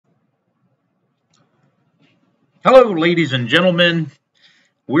Hello, ladies and gentlemen.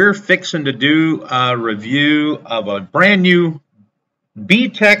 We're fixing to do a review of a brand new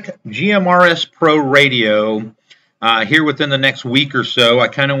BTech GMRS PRO radio here within the next week or so. I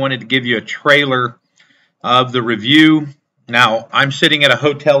kind of wanted to give you a trailer of the review. Now, I'm sitting at a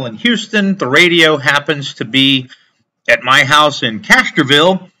hotel in Houston. The radio happens to be at my house in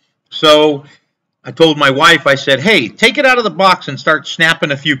Castroville. So I told my wife, I said, hey, take it out of the box and start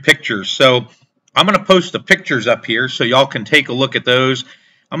snapping a few pictures. So I'm going to post the pictures up here so y'all can take a look at those.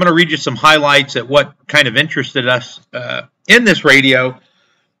 I'm going to read you some highlights at what kind of interested us in this radio.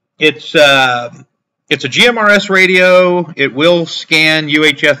 It's a GMRS radio. It will scan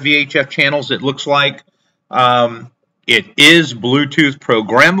UHF, VHF channels, it looks like. It is Bluetooth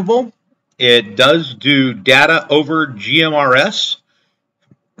programmable. It does do data over GMRS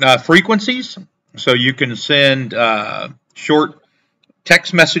frequencies, so you can send short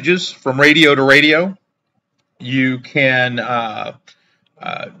text messages from radio to radio. You can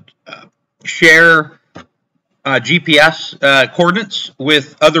share GPS coordinates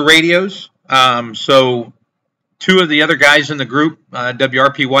with other radios. So two of the other guys in the group,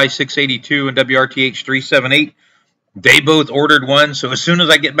 WRPY 682 and WRTH 378, they both ordered one. So as soon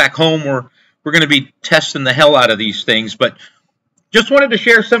as I get back home, we're going to be testing the hell out of these things. But just wanted to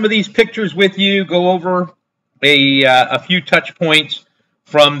share some of these pictures with you, go over a few touch points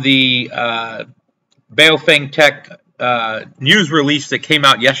from the Baofeng Tech news release that came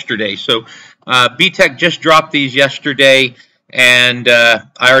out yesterday. So BTech just dropped these yesterday, and I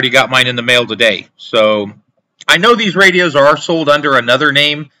already got mine in the mail today. So I know these radios are sold under another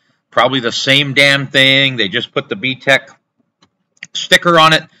name, probably the same damn thing. They just put the BTech sticker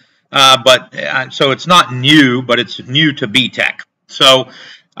on it. So it's not new, but it's new to BTech. So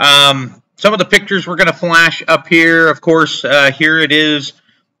some of the pictures we're going to flash up here. Of course, here it is.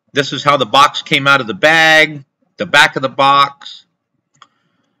 This is how the box came out of the bag, the back of the box.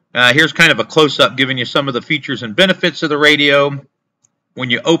 Here's kind of a close-up giving you some of the features and benefits of the radio. When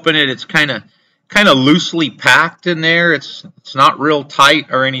you open it, it's kind of loosely packed in there. It's not real tight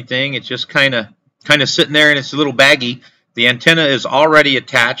or anything. It's just kind of sitting there, and it's a little baggy. The antenna is already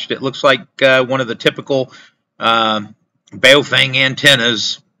attached. It looks like one of the typical Baofeng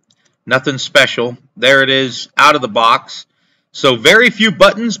antennas. Nothing special. There it is out of the box. So very few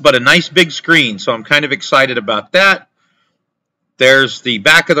buttons, but a nice big screen. So I'm kind of excited about that. There's the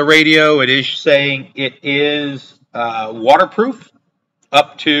back of the radio. It is saying it is waterproof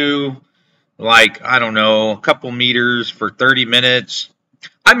up to, like, I don't know, a couple meters for 30 minutes.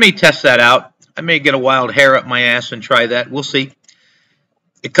 I may test that out. I may get a wild hair up my ass and try that. We'll see.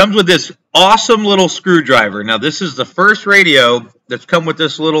 It comes with this awesome little screwdriver. Now, this is the first radio that's come with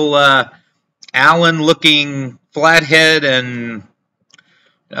this little Allen-looking flathead and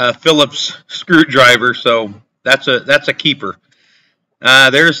Phillips screwdriver, so that's a keeper.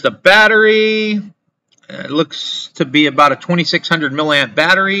 There's the battery. It looks to be about a 2600 milliamp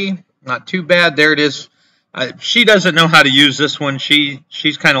battery. Not too bad. There it is. She doesn't know how to use this one.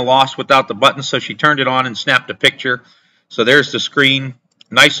 She's kind of lost without the button, so she turned it on and snapped a picture. So there's the screen,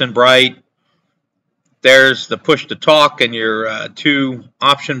 nice and bright. There's the push to talk and your two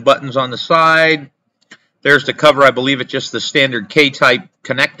option buttons on the side. There's the cover. I believe it's just the standard K-type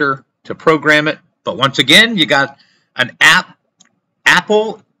connector to program it. But once again, you got an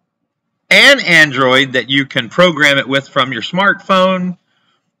Apple and Android that you can program it with from your smartphone.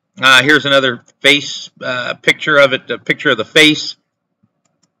 Here's another face picture of it, a picture of the face.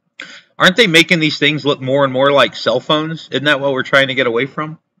 Aren't they making these things look more and more like cell phones? Isn't that what we're trying to get away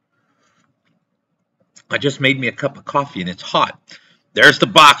from? I just made me a cup of coffee and it's hot. There's the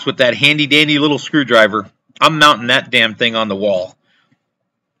box with that handy dandy little screwdriver. I'm mounting that damn thing on the wall.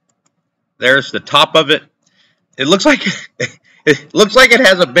 There's the top of it. It looks like it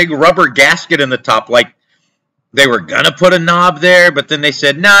has a big rubber gasket in the top, like they were gonna put a knob there, but then they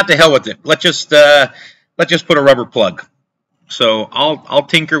said, nah, to hell with it. Let's just put a rubber plug. So I'll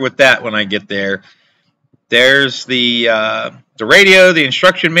tinker with that when I get there. There's the radio, the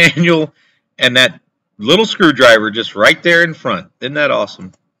instruction manual, and that little screwdriver just right there in front. Isn't that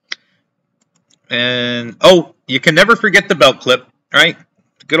awesome? And oh, you can never forget the belt clip, right?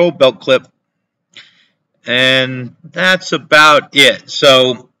 Good old belt clip. And that's about it.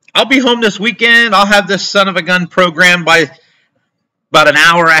 So I'll be home this weekend. I'll have this son of a gun programmed by about an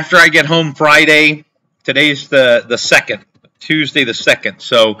hour after I get home Friday. Today's the 2nd, Tuesday the 2nd.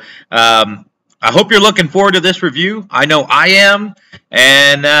 So I hope you're looking forward to this review. I know I am,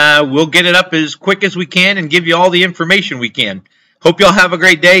 and we'll get it up as quick as we can and give you all the information we can. Hope y'all have a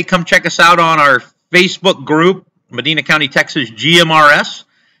great day. Come check us out on our Facebook group, Medina County, Texas GMRS,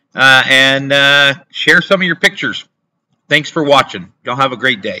 and share some of your pictures. Thanks for watching. Y'all have a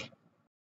great day.